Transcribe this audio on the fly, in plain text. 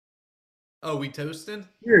Oh, we toasting?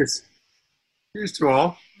 Cheers. Cheers to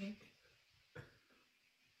all.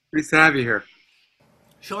 Nice to have you here.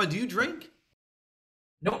 Shaun, do you drink?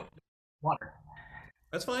 Nope. Water.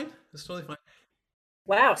 That's fine. That's totally fine.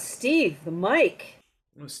 Wow, Steve, the mic.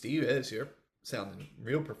 Well, Steve is. You're sounding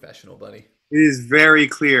real professional, buddy. It is very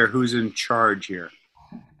clear who's in charge here.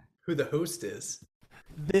 Who the host is.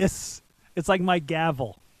 It's like my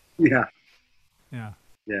gavel. Yeah. Yeah.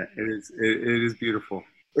 Yeah, it is. It is beautiful.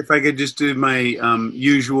 If I could just do my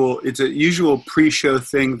it's a usual pre-show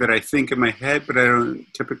thing that I think in my head, but I don't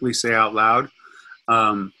typically say out loud.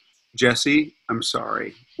 Jessie, I'm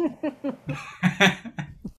sorry.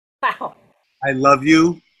 Wow. I love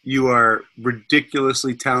you. You are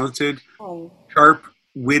ridiculously talented, Oh,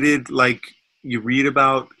 sharp-witted like you read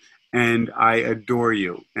about, and I adore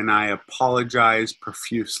you. And I apologize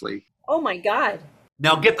profusely. oh my God.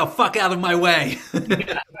 Now get the fuck out of my way.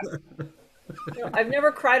 No, I've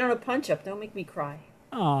never cried on a punch-up. Don't make me cry.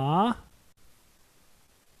 Aw.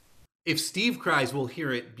 If Steve cries, we'll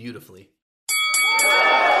hear it beautifully.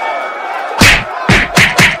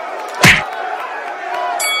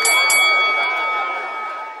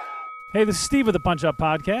 Hey, this is Steve with the Punch Up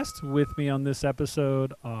Podcast. With me on this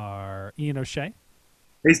episode are Eoin O'Shea,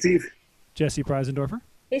 Hey, Steve. Jessie Preisendorfer,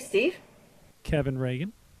 Hey, Steve. Kevin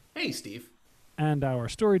Regan, Hey, Steve. and our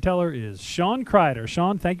storyteller is Shaun Kreider.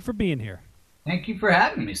 Shaun, thank you for being here. Thank you for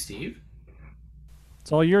having me, Steve.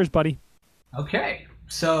 It's all yours, buddy. Okay,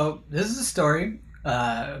 so this is a story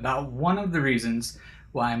about one of the reasons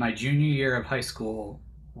why my junior year of high school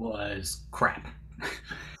was crap.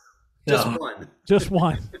 Just So, one. Just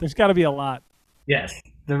one. There's got to be a lot. yes,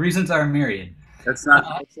 the reasons are myriad. That's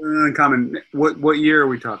not uncommon. What year are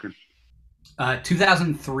we talking?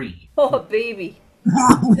 2003. Oh, baby.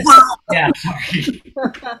 Yeah, sorry.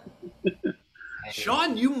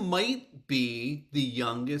 Shaun, you might be the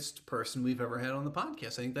youngest person we've ever had on the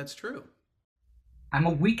podcast. I think that's true. I'm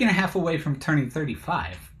a week and a half away from turning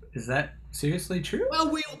 35. Is that seriously true? Well,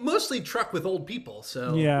 we mostly truck with old people,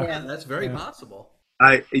 so Yeah. that's very Yeah. possible.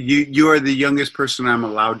 You are the youngest person I'm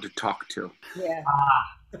allowed to talk to. Yeah.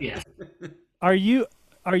 Yes. Are you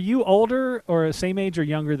older or same age or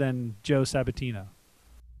younger than Joe Sabatino?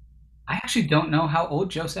 I actually don't know how old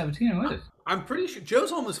Joe Sabatino is. I'm pretty sure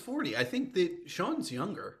Joe's almost 40. I think that Shaun's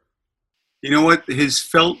younger. You know what? His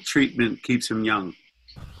felt treatment keeps him young.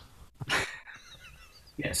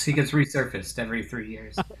 Yes, he gets resurfaced every 3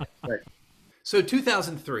 years. So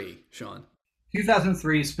 2003, Shaun.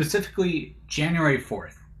 2003, specifically January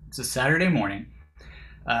 4th. It's a Saturday morning.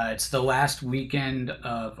 It's the last weekend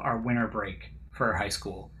of our winter break for high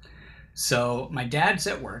school. So my dad's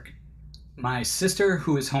at work. My sister,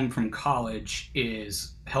 who is home from college,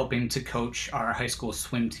 is helping to coach our high school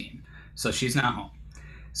swim team. So she's not home.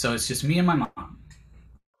 So it's just me and my mom.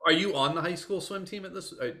 Are you on the high school swim team at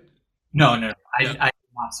this? No. No. I did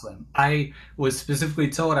not swim. I was specifically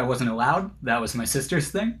told I wasn't allowed. That was my sister's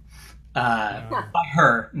thing. By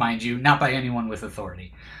her, mind you, not by anyone with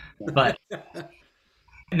authority. But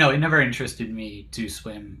no, it never interested me to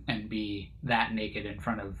swim and be that naked in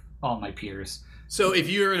front of all my peers. So if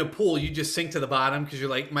you're in a pool, you just sink to the bottom because you're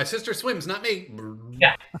like, my sister swims, not me.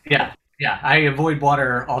 Yeah. I avoid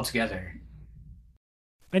water altogether.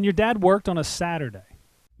 And your dad worked on a Saturday.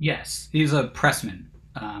 Yes, he's a pressman.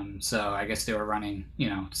 So I guess they were running,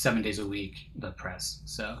 7 days a week, the press.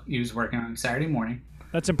 So he was working on Saturday morning.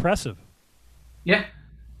 That's impressive. Yeah.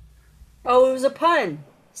 Oh, it was a pun.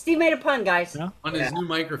 Steve made a pun, guys. Yeah. On his new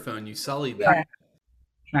microphone, you sullied Yeah. that.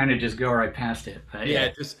 Trying to just go right past it. But Yeah,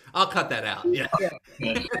 I'll cut that out. Yeah.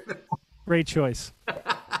 Good. Great choice.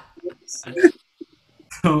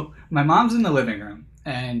 So my mom's in the living room,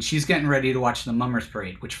 and she's getting ready to watch the Mummers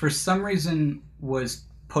Parade, which for some reason was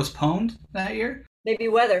postponed that year. Maybe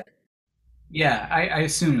weather. Yeah, I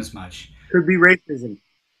assume as much. Could be racism.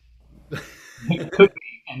 It could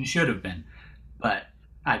be and should have been, but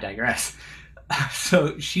I digress.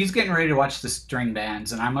 So she's getting ready to watch the string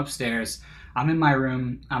bands, and I'm upstairs. I'm in my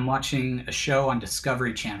room. I'm watching a show on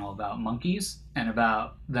Discovery Channel about monkeys and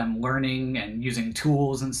about them learning and using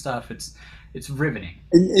tools and stuff. It's riveting.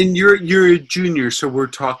 And you're a junior, so we're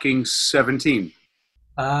talking 17.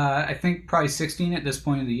 I think probably 16 at this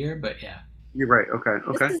point of the year, but yeah. You're right.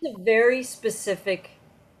 Okay. This is a very specific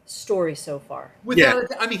story so far.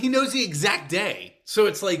 I mean, he knows the exact day. So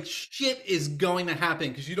it's like shit is going to happen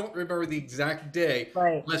because you don't remember the exact day.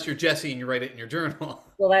 Right. Unless you're Jessie and you write it in your journal.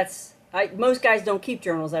 Well, most guys don't keep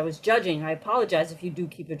journals. I was judging. I apologize if you do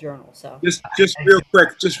keep a journal. So Just real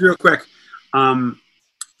quick.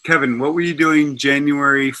 Kevin, what were you doing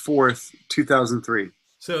January 4th, 2003?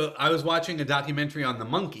 So I was watching a documentary on the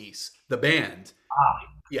Monkees, the band. Ah.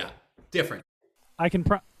 Yeah. Different. I can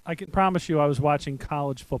promise you, I was watching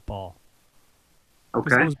college football.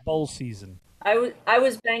 Because Okay. it was bowl season. I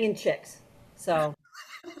was banging chicks, so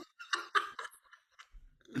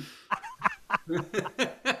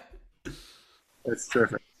That's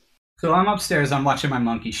terrific. So I'm upstairs, I'm watching my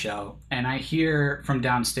monkey show, and I hear from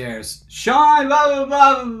downstairs, Shaun, blah, blah,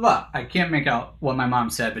 blah, blah, blah. I can't make out what my mom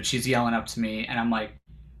said, but she's yelling up to me, and I'm like,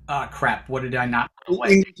 oh, crap, what did I not know?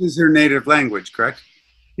 English is her native language, correct?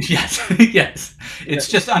 Yes, yes. It's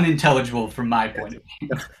just unintelligible from my point of view.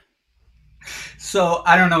 So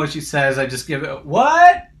I don't know what she says. I just give it,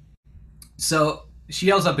 what? So she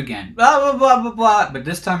yells up again, blah, blah, blah, blah, blah. But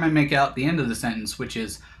this time I make out the end of the sentence, which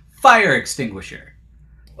is fire extinguisher.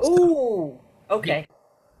 ooh, okay.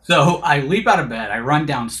 So I leap out of bed. I run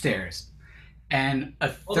downstairs. And a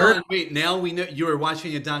Hold third... on, wait. Now we know you were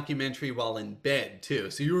watching a documentary while in bed, too.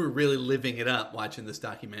 So you were really living it up watching this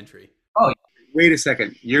documentary. Oh, Wait a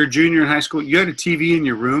second. You're a junior in high school. You had a TV in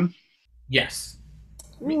your room? yes.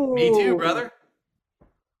 Me too, Ooh. brother.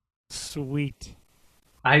 Sweet.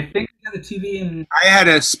 I think I had a TV in... I had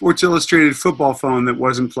a Sports Illustrated football phone that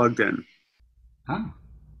wasn't plugged in. Oh.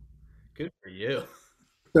 Good for you.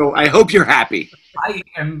 So I hope you're happy. I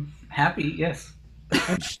am happy, yes.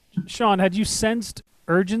 And Shaun, had you sensed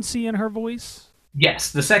urgency in her voice?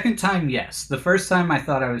 Yes, the second time, yes. The first time I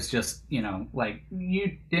thought I was just, like,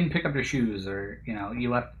 you didn't pick up your shoes or,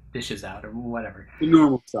 you left dishes out or whatever. The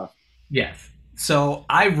normal stuff. Yes. So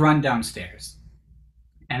I run downstairs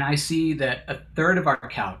and I see that a third of our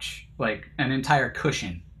couch, like an entire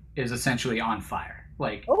cushion, is essentially on fire.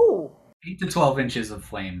 Like Oh, 8 to 12 inches of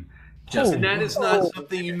flame. Just And that is not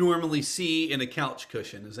something you normally see in a couch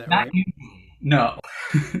cushion, is that not right? usually. No.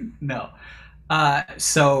 No.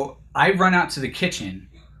 So I run out to the kitchen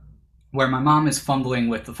where my mom is fumbling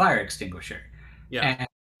with the fire extinguisher. Yeah. And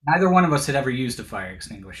neither one of us had ever used a fire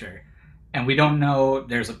extinguisher. And we don't know,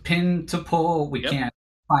 there's a pin to pull. We can't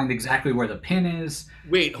find exactly where the pin is.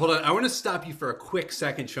 Wait, hold on. I want to stop you for a quick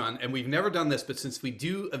second, Shaun. And we've never done this, but since we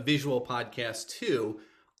do a visual podcast too,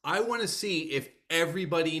 I want to see if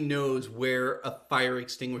everybody knows where a fire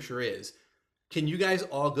extinguisher is. Can you guys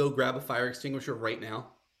all go grab a fire extinguisher right now?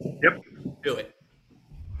 Yep. Do it.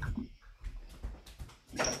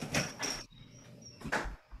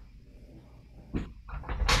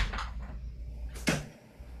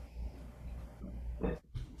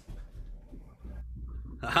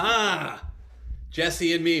 Aha!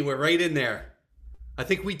 Jessie and me, we're right in there. I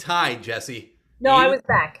think we tied, Jessie. no, Ian, I was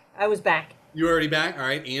back. I was back. You already back? All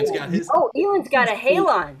right. Ian's got his. Oh, Eoin's got a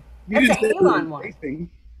Halon. That's a Halon one. Racing.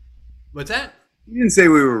 What's that? You didn't say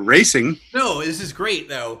we were racing. No, this is great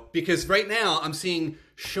though, because right now I'm seeing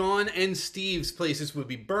Shaun and Steve's places would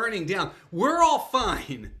be burning down. We're all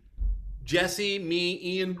fine. Jesse, me,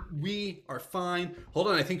 Ian, we are fine. Hold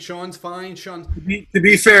on, I think Shaun's fine. Shaun, To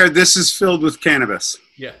be fair, this is filled with cannabis.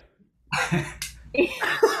 yeah.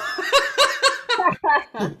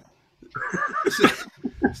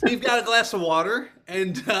 Steve got a glass of water,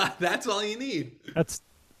 and that's all you need. That's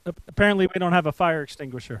apparently we don't have a fire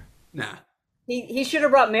extinguisher. Nah. He should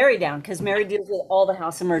have brought Mary down because Mary deals with all the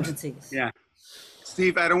house emergencies. Yeah.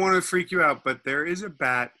 Steve, I don't want to freak you out, but there is a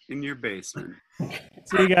bat in your basement.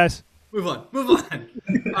 See you guys. Move on.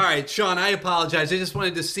 All right, Shaun, I apologize. I just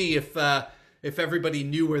wanted to see if everybody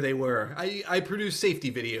knew where they were. I produce safety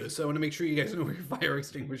videos, so I want to make sure you guys know where your fire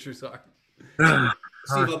extinguishers are.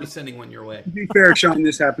 Steve, I'll be sending one your way. To be fair, Shaun,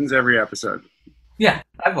 this happens every episode. Yeah,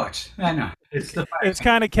 I've watched. I know. It's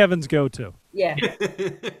kind of Kevin's go-to. Yeah.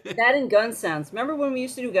 That and gun sounds. Remember when we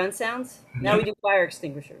used to do gun sounds? Now we do fire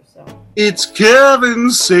extinguishers. So It's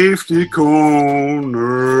Kevin's Safety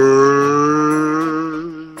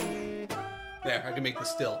Corner. There, I can make this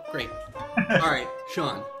still. Great. All right,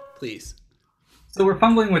 Shaun, please. So we're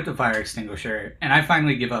fumbling with the fire extinguisher, and I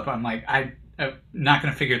finally give up. I'm like, I'm not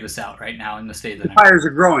going to figure this out right now in the state that I'm in. Fires are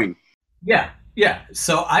growing. Yeah.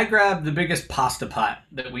 So I grab the biggest pasta pot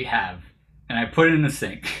that we have, and I put it in the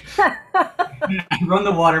sink. I run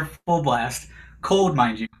the water full blast, cold,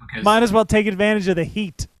 mind you. Because, Might as well take advantage of the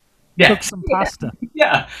heat. yeah, Cook some pasta.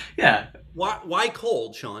 yeah. Why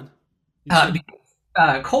cold, Shaun?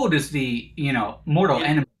 Cold is the mortal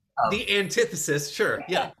enemy. The antithesis, sure.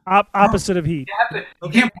 Yeah, Opposite of heat. You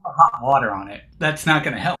can't pour hot water on it. That's not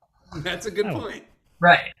going to help. that's a good point.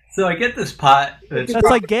 Right. So I get this pot. That's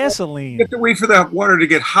like gasoline. You have to wait for the water to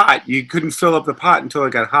get hot. You couldn't fill up the pot until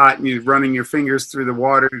it got hot, and you're running your fingers through the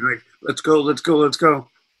water. You're like, let's go.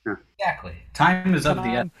 Yeah. Exactly. Time is of the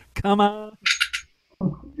essence. Come on.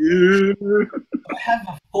 Yeah. I have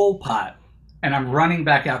a full pot, and I'm running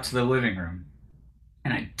back out to the living room,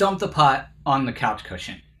 and I dump the pot on the couch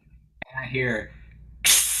cushion, and I hear,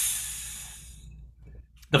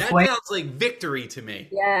 The That flame sounds like victory to me.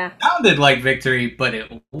 Yeah. sounded like victory, but it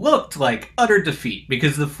looked like utter defeat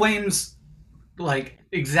because the flames, like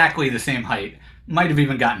exactly the same height, might have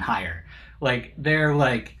even gotten higher. Like they're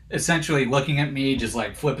like essentially looking at me, just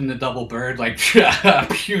like flipping the double bird, like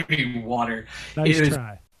puny water. Nice It is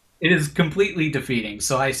try. it is completely defeating.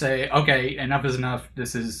 So I say, okay, enough is enough.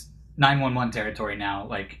 This is 911 territory now.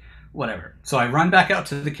 Like whatever. So I run back out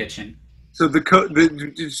to the kitchen. So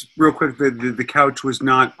just real quick, the couch was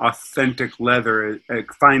not authentic leather,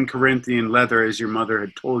 fine Corinthian leather, as your mother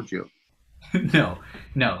had told you. No,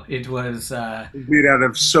 it was It was made out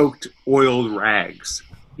of soaked, oiled rags.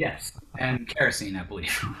 yes, and kerosene, I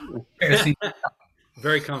believe. Kerosene.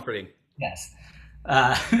 Very comforting. Yes.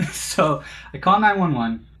 So I call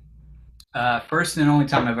 911. First and only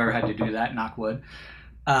time I've ever had to do that, knock wood.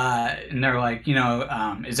 And they're like,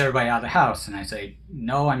 is everybody out of the house? And I say,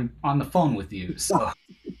 no, I'm on the phone with you. So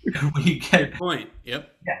we get Point.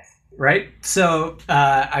 Yep. yes, right. So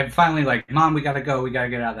I'm finally like, Mom, we gotta go. We gotta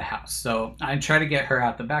get out of the house. So I try to get her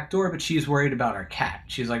out the back door, but she's worried about our cat.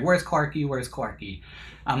 She's like, where's Clarky? Where's Clarky?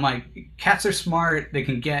 I'm like, cats are smart. They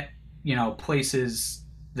can get places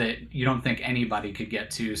that you don't think anybody could get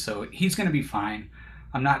to. So he's gonna be fine.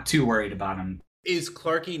 I'm not too worried about him. Is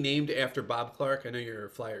Clarky named after Bob Clark? I know you're a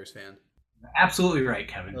Flyers fan. Absolutely right,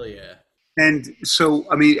 Kevin. Oh yeah. And so,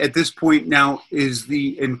 I mean, at this point now, is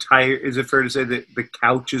it fair to say that the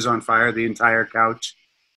couch is on fire, the entire couch?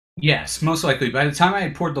 Yes, most likely. By the time I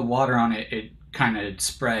had poured the water on it, it kind of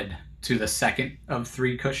spread to the second of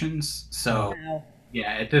 3 cushions. So Wow.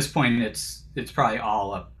 yeah, at this point, it's probably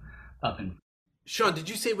all up and Shaun, did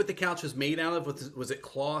you say what the couch was made out of? Was it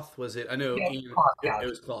cloth? Was it? I know Yeah, Ian, cloth couch. it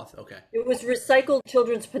was cloth. Okay. It was recycled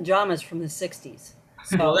children's pajamas from the 60s.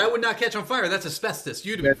 Well, that would not catch on fire. That's asbestos.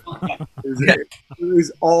 You'd be fine. It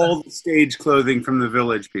was all stage clothing from the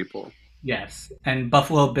Village people. yes, and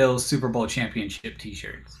Buffalo Bills Super Bowl championship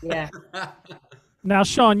T-shirts. Yeah. Now,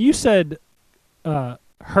 Shaun, you said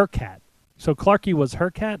her cat. So Clarky was her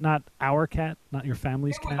cat, not our cat, not your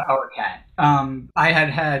family's cat? Our cat. I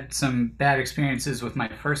had some bad experiences with my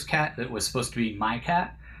first cat that was supposed to be my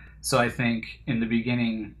cat. So I think in the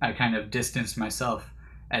beginning I kind of distanced myself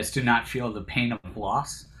as to not feel the pain of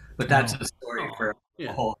loss. But that's a story for a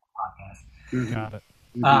whole podcast. Got it.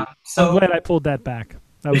 So I'm glad I pulled that back.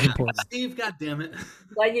 That was important. Steve, goddammit.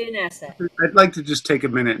 Glad you didn't ask that. I'd like to just take a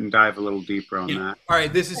minute and dive a little deeper on Yeah. that. All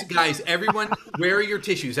right, this is guys. Everyone, where are your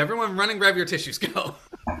tissues? Everyone, run and grab your tissues. Go.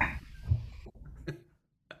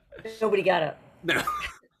 Nobody got up. No.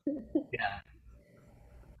 yeah.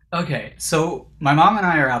 Okay, so my mom and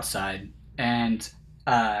I are outside, and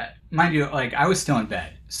mind you, like I was still in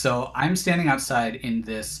bed, so I'm standing outside in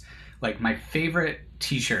this, like my favorite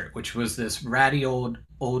T-shirt, which was this ratty old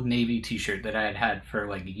Navy T-shirt that I had had for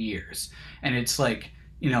like years, and it's like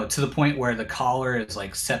to the point where the collar is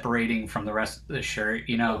like separating from the rest of the shirt,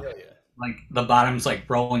 Oh, yeah. like the bottom's like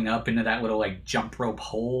rolling up into that little like jump rope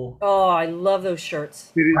hole. Oh, I love those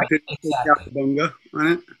shirts. Did Right, it take out the bunga on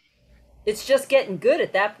it? It's just getting good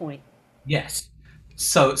at that point. Yes.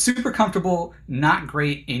 So super comfortable, not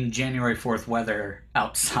great in January 4th weather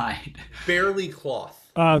outside. Barely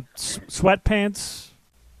cloth. Sweatpants.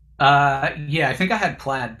 Yeah, I think I had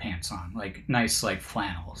plaid pants on, like nice like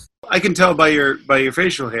flannels. I can tell by your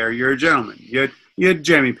facial hair, you're a gentleman. You had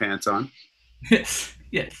jammy pants on. Yes.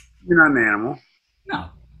 You're not an animal.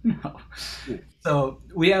 No. So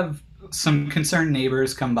we have some concerned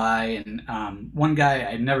neighbors come by, and one guy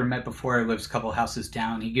I'd never met before lives a couple houses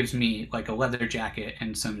down. He gives me like a leather jacket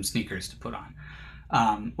and some sneakers to put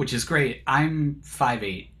on, which is great. I'm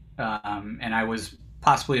 5'8", and I was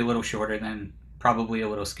possibly a little shorter than, probably a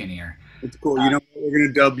little skinnier. It's cool. You know, we're going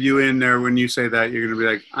to dub you in there when you say that. You're going to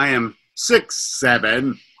be like, I am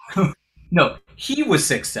 6'7". No, he was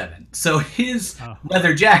 6'7". So his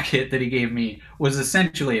leather jacket that he gave me was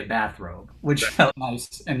essentially a bathrobe, which felt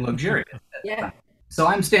nice and luxurious. Yeah. So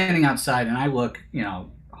I'm standing outside and I look,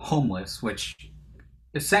 homeless, which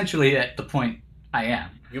essentially at the point I am.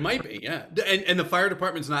 You might be, yeah. And the fire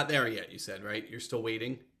department's not there yet, you said, right? You're still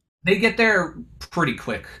waiting? They get there pretty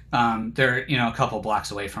quick. They're, a couple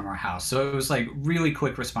blocks away from our house. So it was like really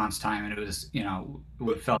quick response time. And it was,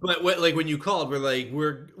 we felt. But like when you called, we're like,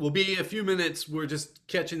 we'll be a few minutes. We're just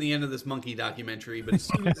catching the end of this monkey documentary. But as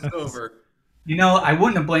soon as it's over. I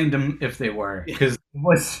wouldn't have blamed them if they were, because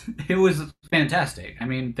it was fantastic. I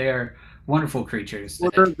mean, they're wonderful creatures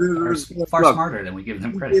that are far smarter than we give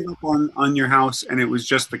them credit. If you gave up on your house and it was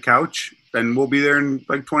just the couch, then we'll be there in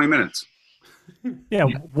like 20 minutes. Yeah,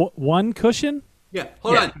 one cushion. Yeah,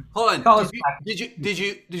 hold on. Call us Did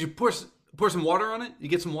you pour some water on it? You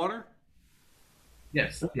get some water?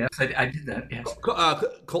 Yes, I did that. Yes,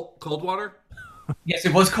 Cold water? yes,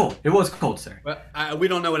 it was cold. It was cold, sir. Well, we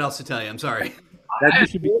don't know what else to tell you. I'm sorry. That You didn't,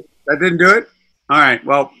 should be. that didn't do it? All right.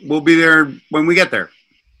 Well, we'll be there when we get there.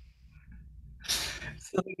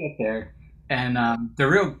 So we get there, and they're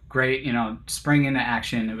real great. Spring into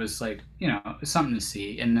action. It was like it was something to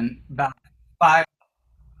see. And then about five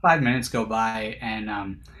 5 minutes go by,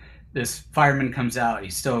 and this fireman comes out.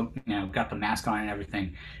 He's still got the mask on and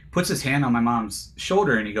everything. Puts his hand on my mom's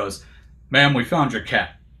shoulder, and he goes, "Ma'am, we found your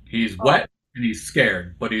cat. He's wet and he's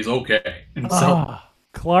scared, but he's okay." And so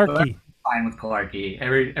Clarky. fine with Clarky.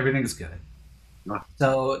 Everything's good. Ah.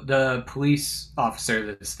 So the police officer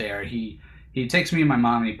that's there, he takes me and my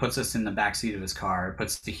mom, and he puts us in the back seat of his car,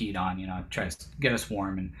 puts the heat on, tries to get us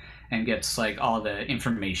warm, and gets like all the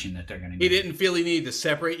information that they're going to need. He didn't feel he needed to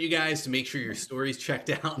separate you guys to make sure your stories checked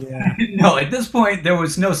out. Yeah. No, at this point there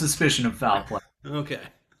was no suspicion of foul play. Okay.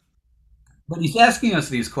 But he's asking us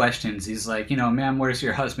these questions. He's like, "Ma'am, where's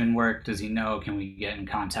your husband work? Does he know? Can we get in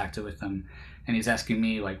contact with him?" And he's asking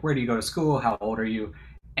me, like, "Where do you go to school? How old are you?"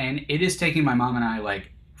 And it is taking my mom and I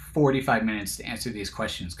like 45 minutes to answer these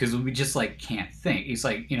questions because we just like can't think. He's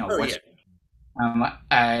like, what's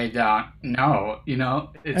I don't know.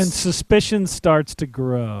 And suspicion starts to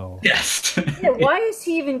grow. Yes. Yeah, why is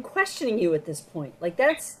he even questioning you at this point? Like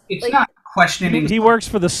that's It's like, not questioning. He works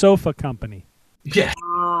for the sofa company. Yes.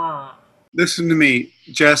 Listen to me,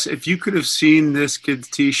 Jess. If you could have seen this kid's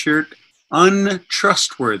T-shirt,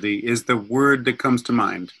 untrustworthy is the word that comes to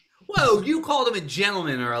mind. Whoa, you called him a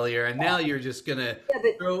gentleman earlier, and now you're just gonna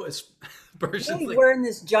throw aspersions. He's wearing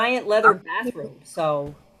this giant leather bathrobe,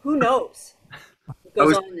 so who knows what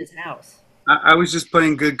goes on in his house? I was just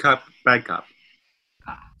playing good cop, bad cop.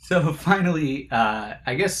 So finally,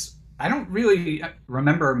 I guess I don't really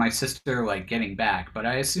remember my sister like getting back, but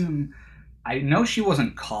I know she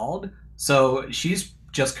wasn't called, so she's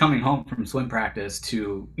just coming home from swim practice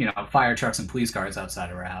to fire trucks and police cars outside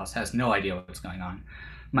of her house. Has no idea what's going on.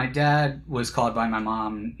 My dad was called by my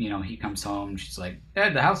mom. He comes home. She's like,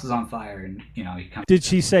 "Ed, the house is on fire," and he comes. Did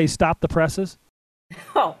she say stop the presses?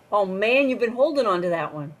 Oh man, you've been holding on to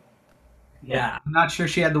that one. Yeah, I'm not sure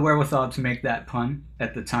she had the wherewithal to make that pun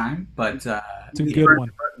at the time, but It's a good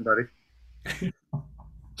one. Buddy.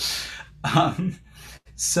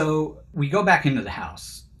 So we go back into the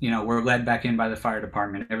house. We're led back in by the fire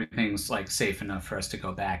department. Everything's like safe enough for us to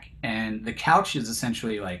go back, and the couch is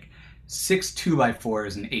essentially like 6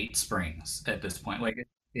 2x4s and 8 springs at this point. Like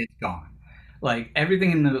it's gone. Like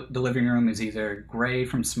everything in the living room is either gray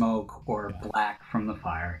from smoke or black from the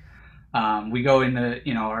fire. We go into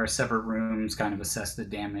our separate rooms, kind of assess the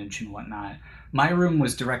damage and whatnot. My room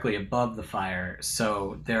was directly above the fire,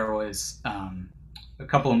 so there was a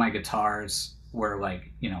couple of my guitars were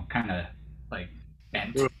like kind of like bent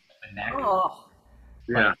at the neck. Oh,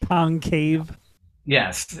 Yeah. Concave.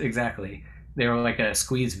 Yes, exactly. They were like a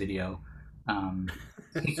squeeze video.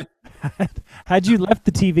 Had you left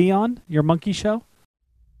the TV on your monkey show?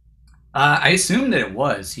 I assume that it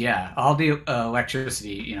was, yeah. All the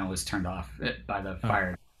electricity, was turned off by the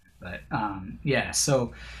fire. But yeah,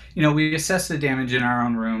 so we assess the damage in our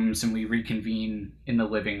own rooms, and we reconvene in the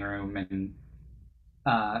living room, and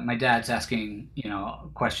my dad's asking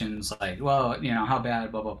questions like, well, how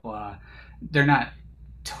bad, blah blah blah. They're not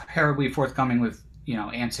terribly forthcoming with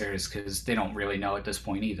answers because they don't really know at this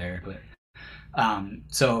point either. But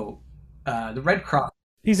so the Red Cross.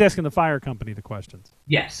 He's asking the fire company the questions.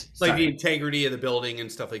 Yes, Like the integrity of the building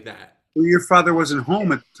and stuff like that. Well, your father wasn't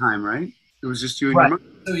home at the time, right? It was just you and your mom.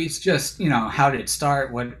 So he's just how did it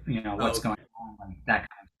start? What what's going on? Like that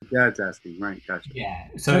kind of. Dad's asking, right? Gotcha. Yeah.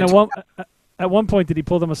 So And at one point, did he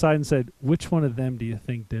pull them aside and said, "Which one of them do you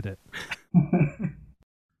think did it?"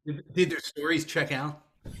 Did their stories check out?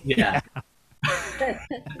 yeah.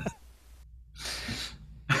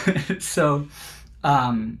 So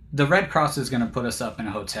the Red Cross is going to put us up in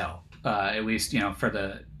a hotel, at least for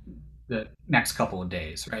the next couple of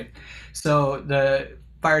days, right? So the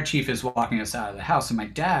fire chief is walking us out of the house, and my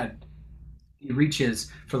dad, he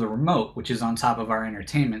reaches for the remote, which is on top of our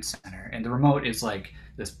entertainment center, and the remote is like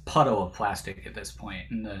this puddle of plastic at this point,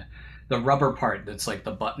 and the rubber part that's like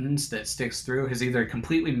the buttons that sticks through has either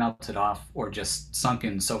completely melted off or just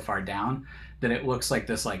sunken so far down that it looks like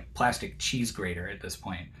this like plastic cheese grater at this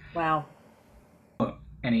point. wow.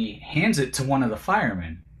 And he hands it to one of the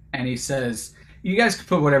firemen, and he says, "You guys can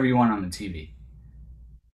put whatever you want on the TV."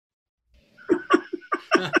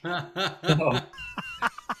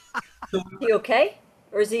 Is he okay?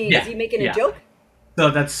 Or is he making a joke?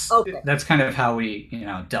 So that's Okay. that's kind of how we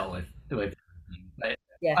dealt with. But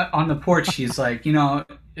Yeah. on the porch, he's like,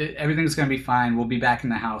 everything's gonna be fine. We'll be back in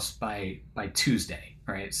the house by Tuesday,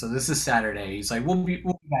 right? So this is Saturday. He's like, we'll be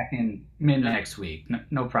back in mid next week.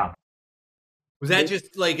 No problem. Was that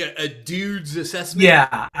just like a dude's assessment?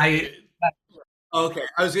 Yeah, Okay,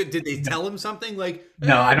 did they tell him something like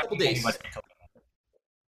no, I a don't couple think days? anybody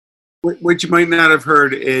told What you might not have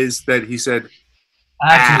heard is that he said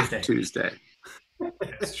Tuesday. Tuesday.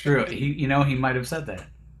 It's true. He might have said that.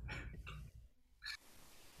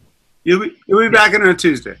 You'll be back in on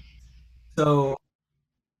Tuesday. So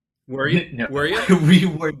Were you? no, Were you? we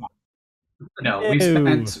were not. No, we Ew.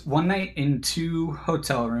 spent one night in 2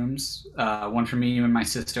 hotel rooms, one for me and my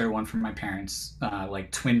sister, one for my parents,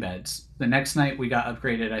 like twin beds. The next night we got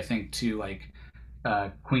upgraded, I think, to like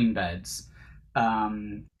queen beds.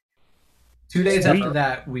 2 days Sweet. after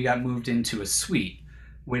that, we got moved into a suite,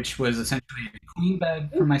 which was essentially a queen bed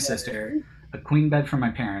for my sister, a queen bed for my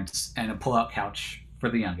parents, and a pull-out couch for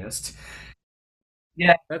the youngest.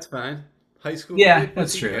 Yeah, That's fine. High school. yeah, kid,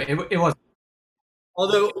 that's okay. true. It was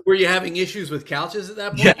Although, were you having issues with couches at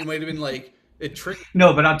that point? Yeah. You might have been like it tricked.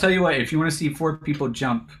 no, but I'll tell you what. If you want to see 4 people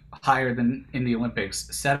jump higher than in the Olympics,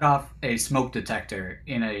 set off a smoke detector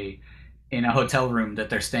in a hotel room that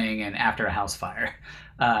they're staying in after a house fire.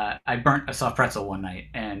 I burnt a soft pretzel one night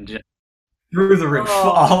and just through the roof.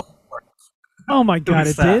 Oh. Oh my God,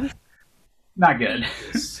 it did. Not good.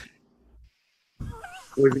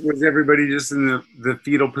 Was everybody just in the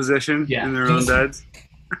fetal position Yeah. in their own beds?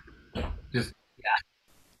 Just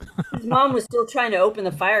His mom was still trying to open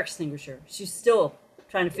the fire extinguisher. She's still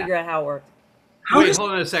trying to figure out how it worked. Wait,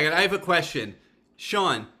 hold on a second. I have a question.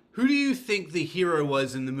 Shaun, who do you think the hero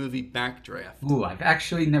was in the movie Backdraft? ooh, I've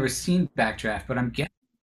actually never seen Backdraft, but I'm guessing.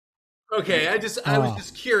 Okay, I was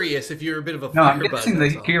just curious if you're a bit of a No, I'm firebug. guessing the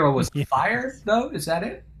that's all. hero was Yeah. fire. Though, is that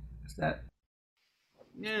it? Is that?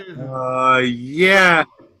 Yeah. Yeah.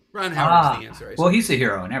 Ron Howard's the answer. I Well, he's a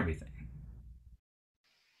hero in everything.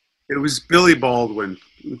 It was Billy Baldwin.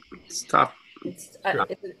 It's tough. It's,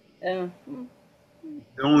 The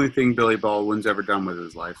only thing Billy Baldwin's ever done with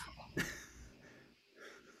his life.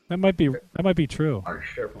 That might be true.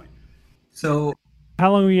 fair point. So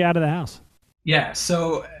How long were you out of the house? yeah,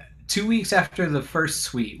 so 2 weeks after the first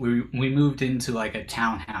suite, we moved into like a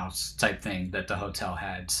townhouse type thing that the hotel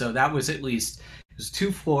had. So that was at least it was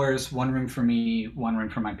 2 floors, 1 room for me, 1 room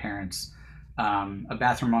for my parents, a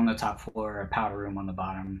bathroom on the top floor, a powder room on the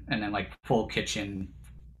bottom, and then like full kitchen,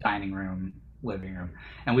 dining room, living room.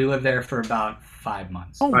 And we lived there for about 5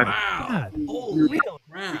 months. Oh Right. my Wow. God. Holy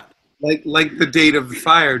crap. Like the date of the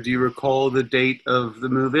fire. Do you recall the date of the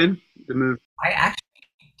move-in? The move. I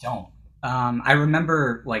actually don't. I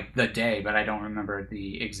remember like the day, but I don't remember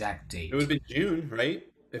the exact date. It would have been June, right?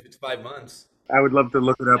 If it's 5 months. I would love to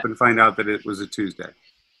look it up and find out that it was a Tuesday.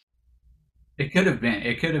 It could have been.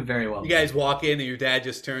 It could have very well You been. guys walk in and your dad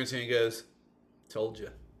just turns to you and goes, "Told you."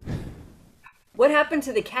 what happened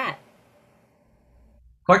to the cat?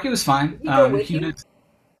 Clarky was fine. Did he go with you?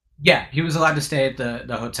 Yeah, he was allowed to stay at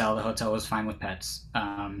the hotel. The hotel was fine with pets.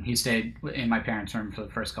 He stayed in my parents' room for the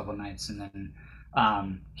first couple of nights, and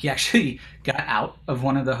then he actually got out of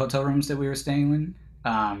one of the hotel rooms that we were staying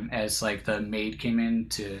in as like the maid came in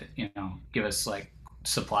to give us like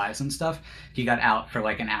supplies and stuff. He got out for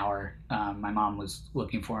like an hour. My mom was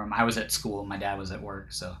looking for him. I was at school. My dad was at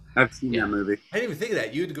work. So I've seen Yeah. that movie. I didn't even think of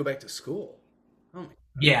that. You had to go back to school. Oh my.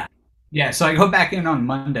 yeah. Yeah, so I go back in on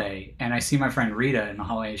Monday and I see my friend Rita in the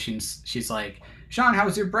hallway. She's like, "Shaun, how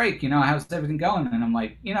was your break? How's everything going?" And I'm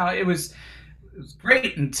like, it was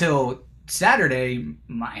great until Saturday.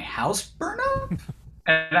 My house burned up,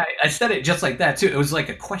 and I said it just like that too. It was like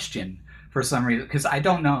a question for some reason because I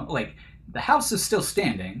don't know. Like the house is still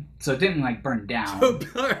standing, so it didn't like burn down. So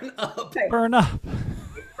burn up. Burn up.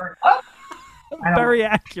 Burn up? I don't- Very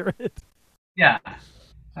accurate. Yeah.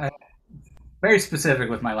 Very specific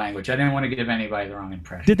with my language. I didn't want to give anybody the wrong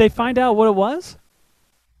impression. Did they find out what it was?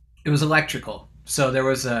 It was electrical. So there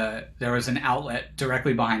was an outlet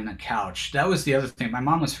directly behind the couch. That was the other thing. My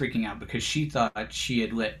mom was freaking out because she thought she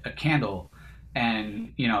had lit a candle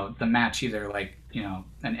and, the match either like,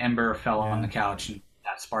 an ember fell on the couch and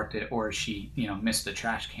that sparked it, or she, missed the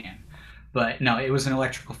trash can. But no, it was an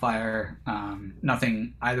electrical fire.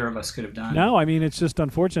 Nothing either of us could have done. No, I mean, it's just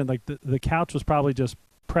unfortunate. Like the couch was probably just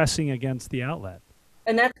pressing against the outlet.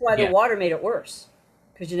 And that's why the Yeah. water made it worse.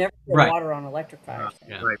 Because you never put Right. water on electric fires.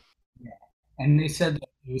 Yeah. Right. And they said that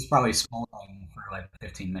it was probably smoldering for like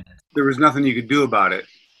 15 minutes. There was nothing you could do about it.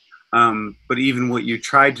 But even what you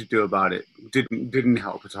tried to do about it didn't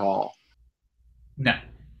help at all. No.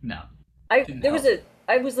 I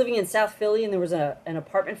Didn't was living in South Philly and there was an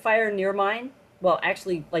apartment fire near mine. Well,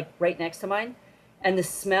 actually, like right next to mine. And the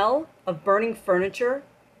smell of burning furniture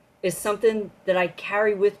is something that I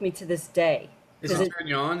carry with me to this day. Is it turn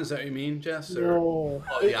you on? Is that what you mean, Jess? Or? No.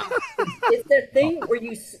 Oh, yeah. It's that thing where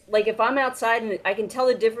like, if I'm outside and I can tell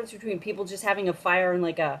the difference between people just having a fire in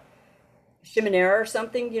like a chimenea or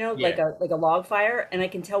something, like a log fire, and I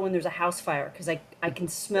can tell when there's a house fire because I can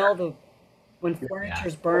smell when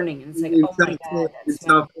furniture's burning, and it's like, oh my God, that it's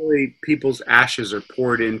smell. not really people's ashes are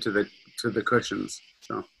poured into the cushions.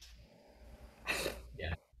 So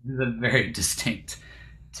Yeah, this is a very distinct,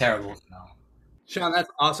 terrible smell. Shaun, that's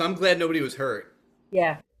awesome. I'm glad nobody was hurt.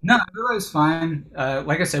 Yeah. No, everybody's fine.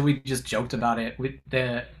 Like I said, we just joked about it.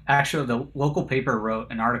 The local paper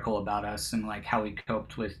wrote an article about us and like how we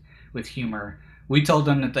coped with humor. We told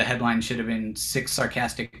them that the headline should have been 6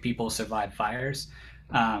 sarcastic people survive fires,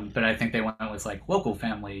 but I think they went with like local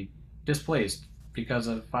family displaced because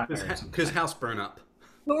of fire. Because house burn up.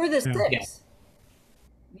 Who are the 6?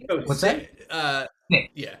 Oh, what's that?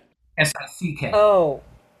 Yeah. SICK. Oh,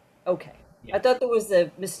 okay. Yeah. I thought there was a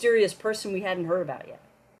mysterious person we hadn't heard about yet.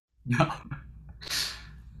 No.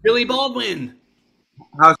 Billy Baldwin.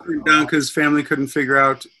 house burned down because family couldn't figure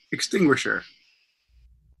out extinguisher.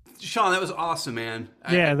 Shaun, that was awesome, man.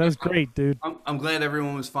 Yeah, that was great, dude. I'm glad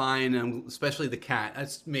everyone was fine, and especially the cat.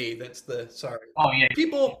 That's me. That's sorry. Oh yeah.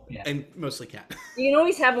 People and mostly cat. You can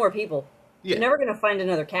always have more people. Yeah. You're never going to find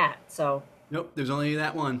another cat, so. Nope, there's only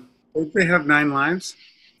that one. Don't they have 9 lives?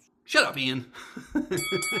 Shut up, Ian.